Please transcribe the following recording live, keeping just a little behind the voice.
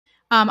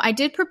I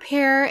did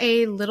prepare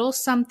a little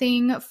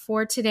something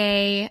for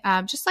today,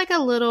 just like a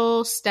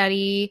little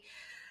study.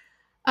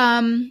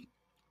 And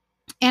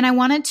I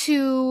wanted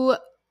to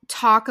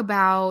talk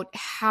about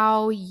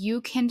how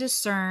you can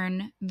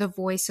discern the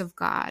voice of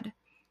God.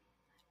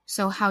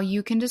 So, how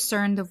you can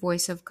discern the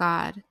voice of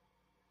God.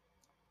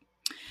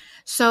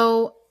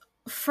 So,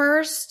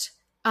 first,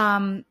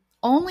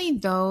 only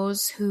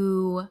those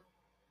who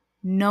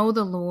know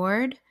the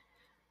Lord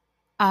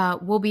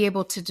will be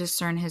able to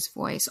discern his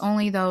voice.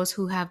 Only those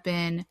who have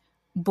been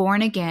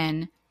born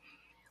again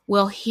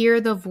will hear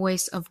the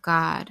voice of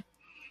God.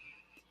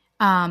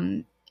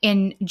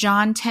 In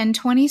John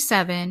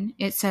 10:27,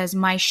 it says,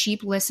 "My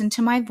sheep listen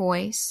to my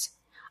voice.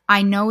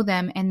 I know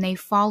them and they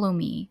follow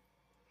me."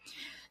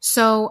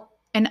 So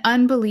an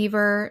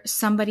unbeliever,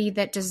 somebody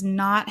that does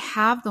not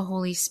have the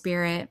Holy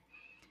Spirit,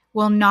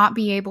 will not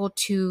be able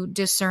to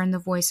discern the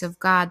voice of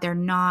God. They're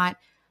not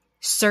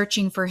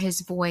searching for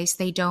his voice.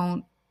 They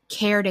don't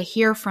care to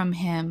hear from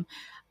him.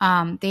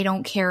 They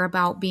don't care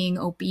about being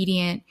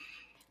obedient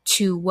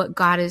to what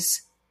God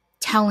is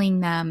telling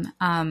them.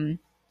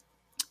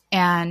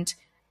 And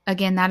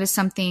again, that is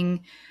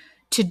something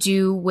to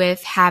do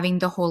with having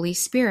the Holy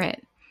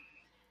Spirit.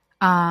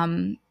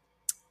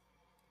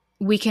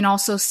 We can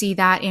also see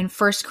that in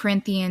 1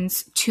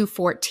 Corinthians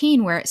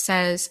 2:14, where it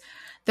says,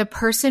 "The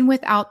person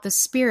without the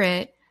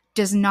Spirit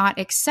does not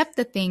accept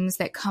the things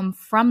that come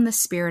from the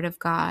Spirit of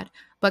God,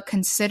 but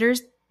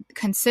considers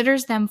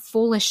them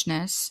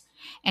foolishness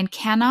and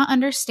cannot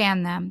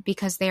understand them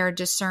because they are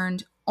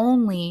discerned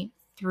only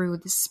through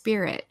the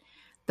Spirit,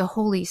 the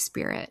Holy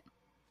Spirit."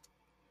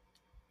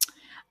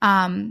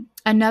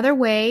 Another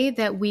way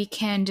that we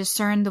can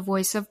discern the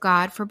voice of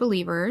God for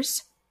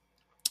believers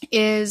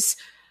is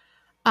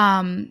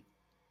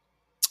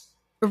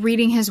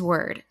reading his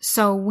word.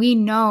 So we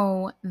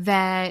know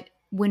that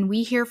when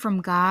we hear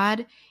from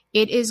God,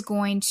 it is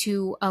going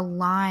to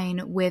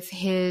align with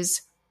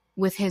his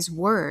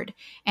word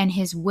and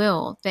his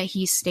will that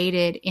he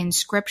stated in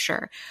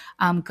scripture.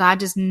 God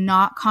does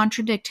not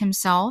contradict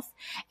himself.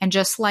 And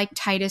just like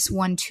Titus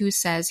 1:2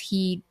 says,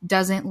 he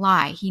doesn't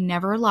lie. He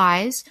never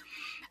lies.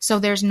 So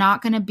there's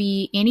not going to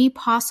be any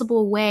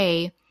possible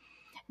way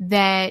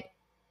that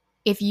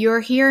if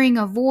you're hearing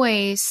a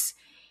voice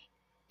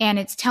and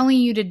it's telling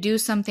you to do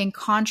something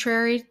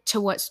contrary to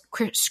what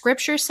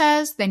scripture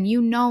says, then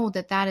you know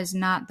that that is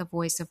not the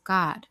voice of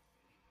God.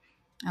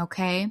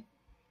 Okay?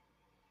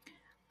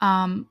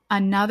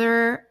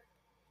 Another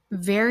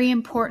very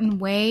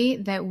important way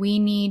that we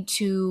need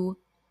to,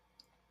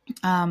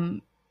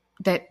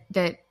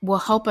 that will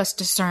help us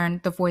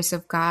discern the voice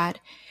of God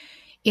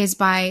is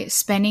by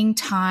spending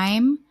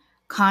time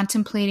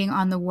contemplating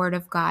on the Word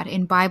of God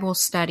in Bible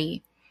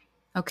study.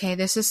 Okay,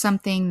 this is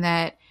something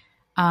that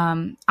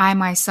I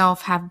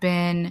myself have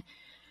been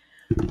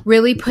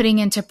really putting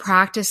into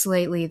practice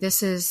lately.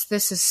 This is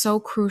so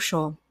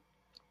crucial.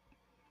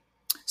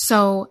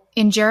 So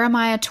in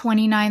Jeremiah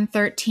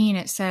 29:13,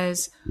 it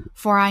says,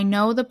 "For I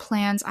know the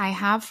plans I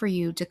have for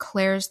you,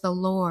 declares the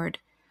Lord,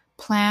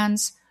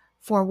 plans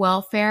for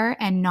welfare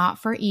and not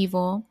for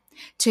evil,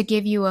 to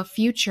give you a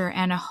future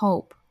and a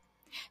hope.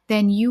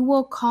 Then you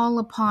will call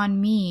upon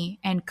me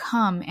and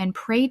come and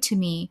pray to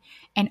me,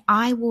 and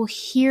I will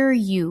hear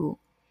you.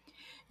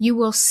 You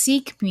will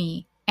seek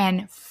me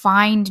and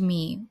find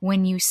me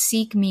when you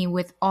seek me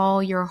with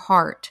all your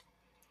heart."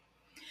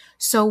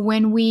 So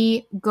when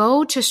we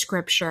go to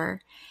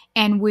scripture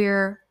and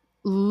we're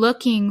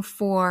looking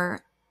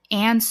for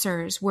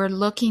answers, we're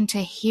looking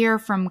to hear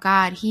from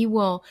God, he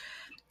will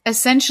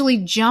essentially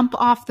jump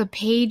off the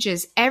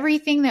pages.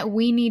 Everything that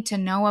we need to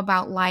know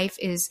about life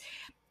is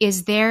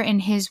there in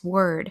his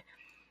word.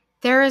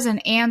 There is an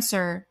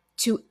answer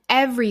to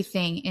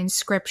everything in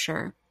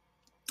scripture.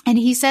 And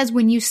he says,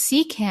 when you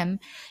seek him,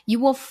 you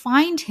will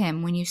find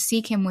him when you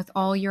seek him with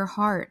all your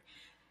heart.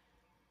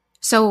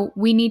 So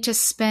we need to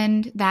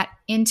spend that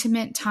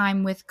intimate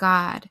time with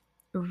God,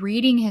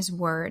 reading his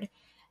word,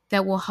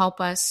 that will help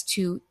us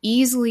to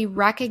easily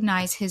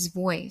recognize his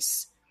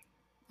voice,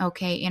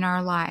 okay, in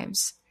our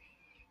lives.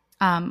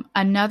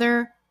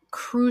 Another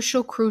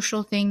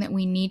crucial thing that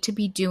we need to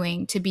be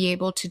doing to be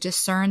able to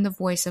discern the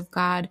voice of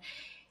God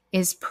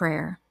is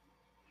prayer.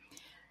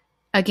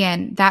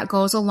 Again, that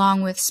goes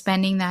along with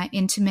spending that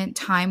intimate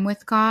time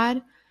with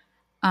God.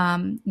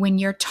 When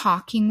you're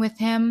talking with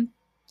him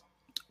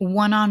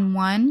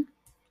one-on-one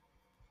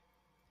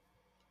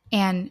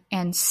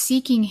and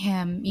seeking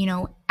him,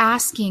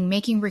 asking,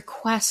 making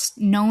requests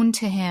known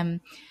to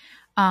him,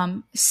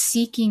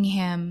 seeking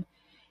him,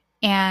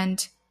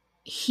 and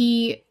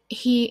he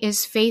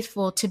is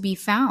faithful to be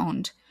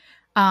found.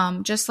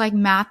 Just like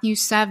Matthew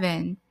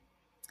 7,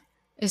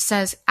 it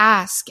says,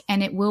 "Ask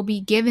and it will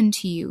be given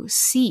to you.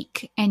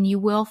 Seek and you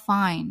will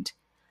find.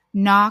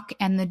 Knock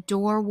and the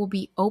door will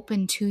be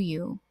open to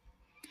you.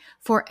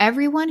 For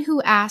everyone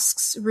who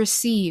asks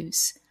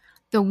receives.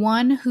 The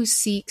one who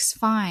seeks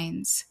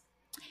finds.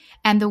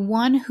 And the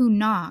one who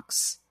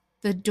knocks,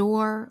 the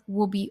door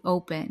will be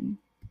open."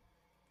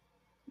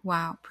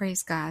 Wow,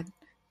 praise God.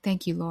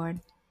 Thank you,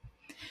 Lord.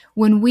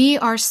 When we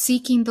are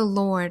seeking the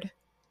Lord,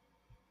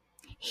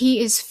 He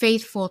is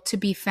faithful to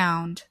be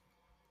found.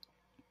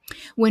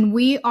 When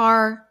we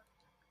are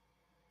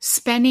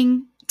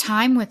spending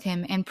time with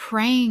Him and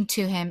praying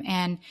to Him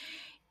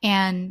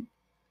and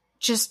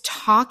just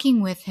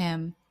talking with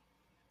Him,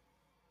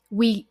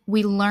 we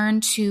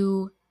learn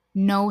to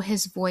know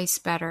His voice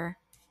better.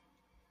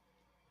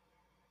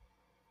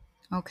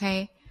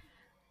 Okay?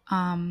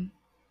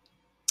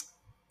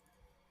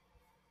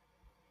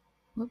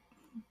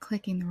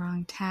 Clicking the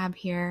wrong tab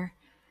here.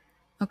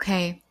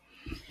 Okay.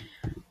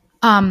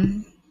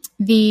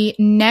 The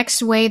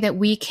next way that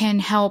we can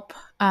help,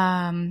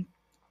 the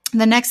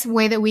next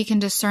way that we can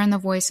discern the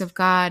voice of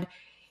God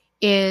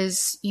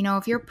is,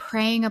 if you're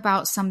praying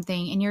about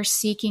something and you're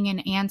seeking an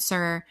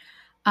answer,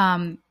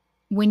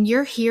 when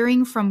you're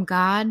hearing from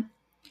God,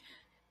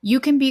 you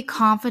can be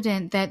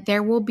confident that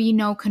there will be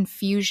no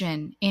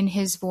confusion in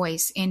His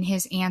voice, in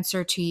His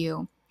answer to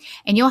you.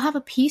 And you'll have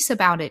a peace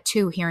about it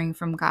too, hearing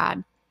from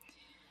God.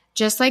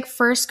 Just like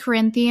 1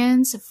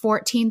 Corinthians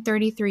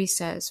 14:33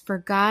 says, "For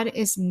God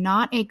is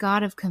not a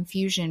God of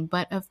confusion,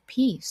 but of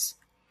peace."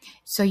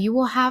 So you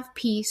will have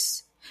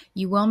peace.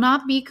 You will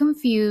not be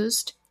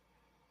confused.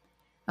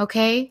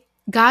 Okay?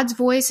 God's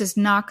voice is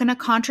not going to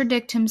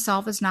contradict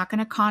Himself, is not going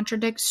to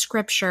contradict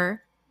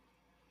Scripture.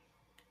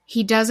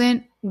 He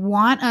doesn't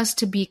want us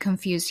to be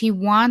confused. He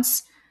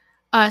wants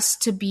us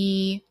to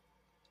be,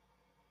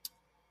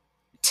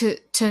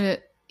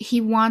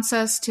 He wants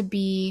us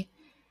to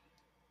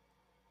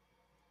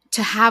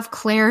have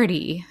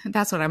clarity.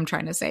 That's what I'm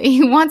trying to say.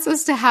 He wants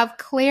us to have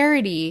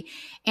clarity,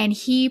 and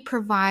He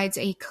provides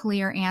a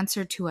clear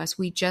answer to us.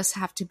 We just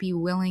have to be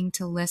willing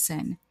to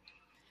listen.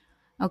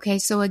 Okay,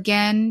 so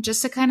again,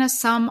 just to kind of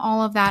sum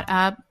all of that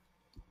up,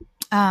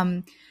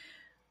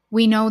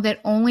 we know that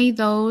only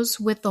those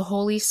with the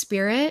Holy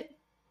Spirit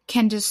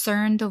can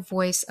discern the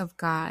voice of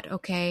God,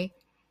 okay?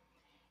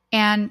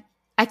 And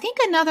I think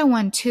another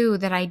one too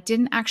that I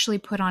didn't actually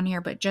put on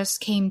here but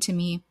just came to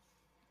me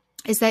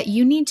is that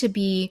you need to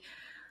be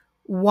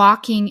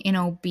walking in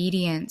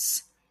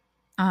obedience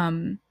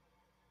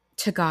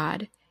to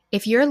God.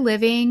 If you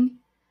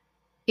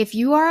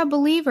are a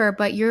believer,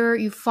 but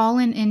you've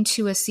fallen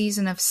into a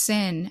season of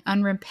sin,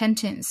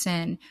 unrepentant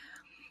sin,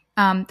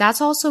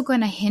 that's also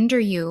going to hinder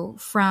you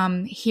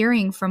from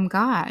hearing from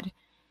God.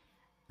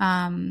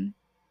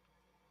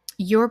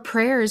 Your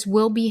prayers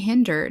will be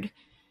hindered,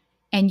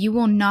 and you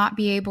will not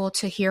be able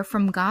to hear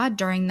from God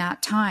during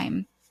that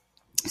time.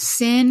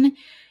 Sin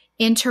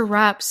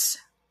interrupts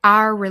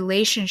our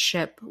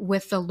relationship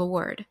with the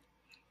Lord.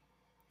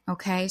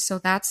 Okay, so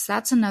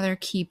that's another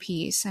key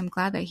piece. I'm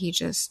glad that He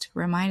just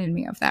reminded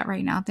me of that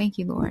right now. Thank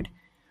you, Lord.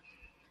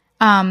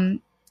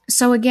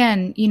 So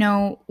again,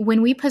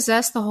 when we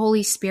possess the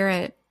Holy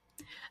Spirit,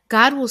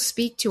 God will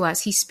speak to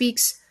us. He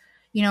speaks,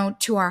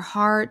 to our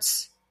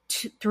hearts,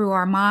 through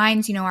our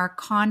minds, our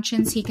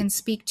conscience. He can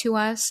speak to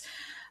us.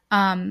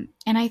 And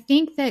I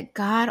think that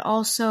God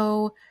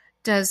also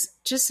does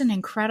just an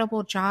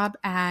incredible job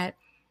at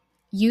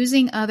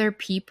using other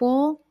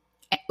people,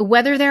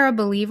 whether they're a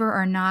believer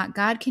or not.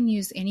 God can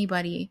use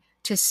anybody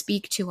to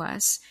speak to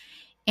us.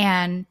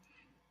 And,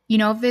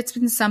 if it's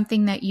been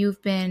something that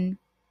you've been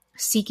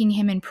seeking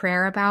Him in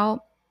prayer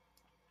about,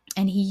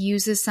 and He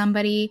uses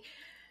somebody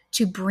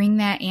to bring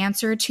that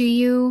answer to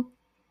you,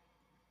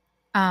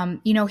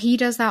 He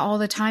does that all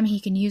the time.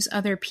 He can use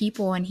other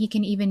people, and He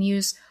can even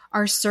use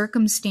our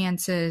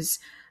circumstances.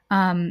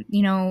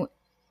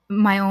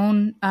 My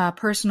own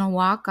personal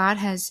walk, God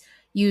has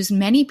used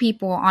many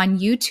people on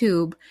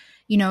YouTube,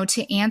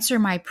 to answer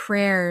my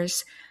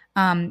prayers,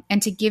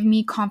 and to give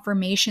me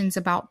confirmations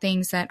about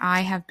things that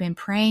I have been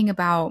praying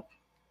about.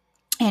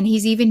 And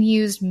He's even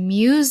used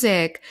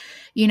music,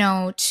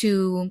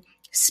 to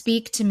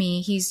speak to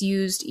me. He's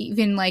used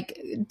even like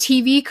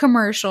TV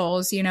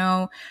commercials,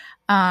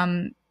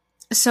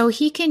 so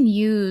He can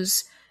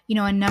use,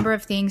 a number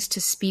of things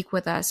to speak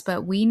with us,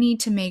 but we need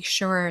to make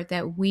sure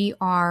that we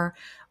are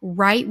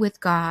right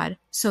with God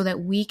so that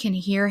we can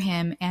hear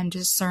Him and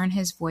discern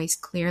His voice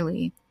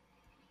clearly.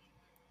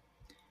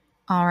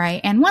 All right.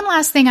 And one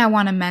last thing I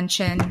want to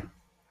mention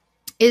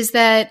is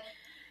that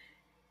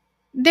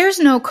there's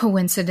no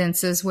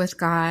coincidences with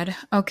God,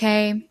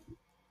 okay?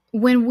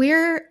 When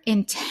we're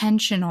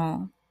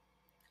intentional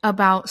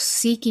about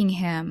seeking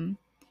Him,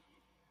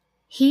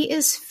 He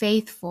is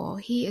faithful.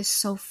 He is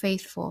so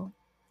faithful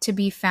to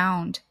be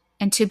found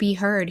and to be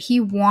heard. He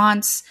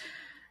wants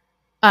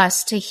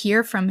us to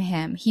hear from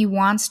Him. He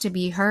wants to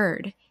be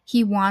heard.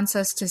 He wants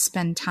us to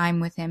spend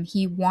time with Him.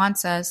 He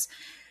wants us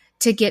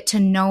to get to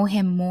know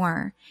Him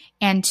more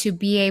and to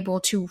be able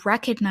to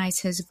recognize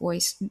His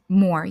voice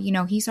more.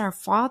 He's our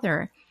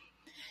Father.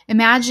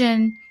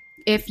 Imagine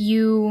if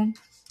you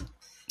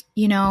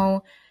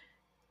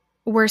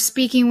were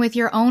speaking with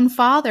your own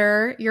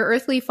father, your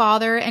earthly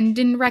father, and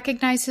didn't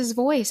recognize His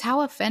voice. How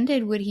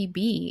offended would He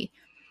be?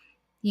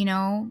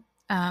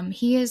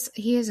 He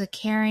is a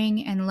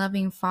caring and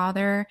loving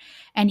Father,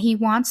 and He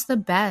wants the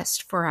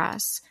best for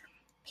us.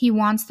 He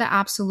wants the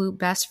absolute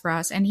best for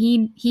us, and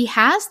he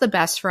has the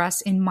best for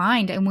us in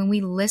mind. And when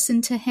we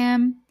listen to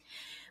him,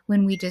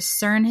 when we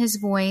discern his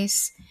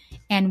voice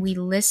and we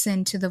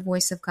listen to the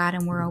voice of God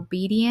and we're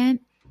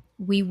obedient,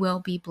 we will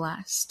be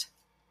blessed.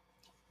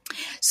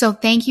 So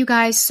thank you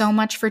guys so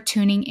much for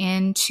tuning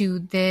in to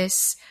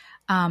this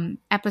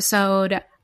episode.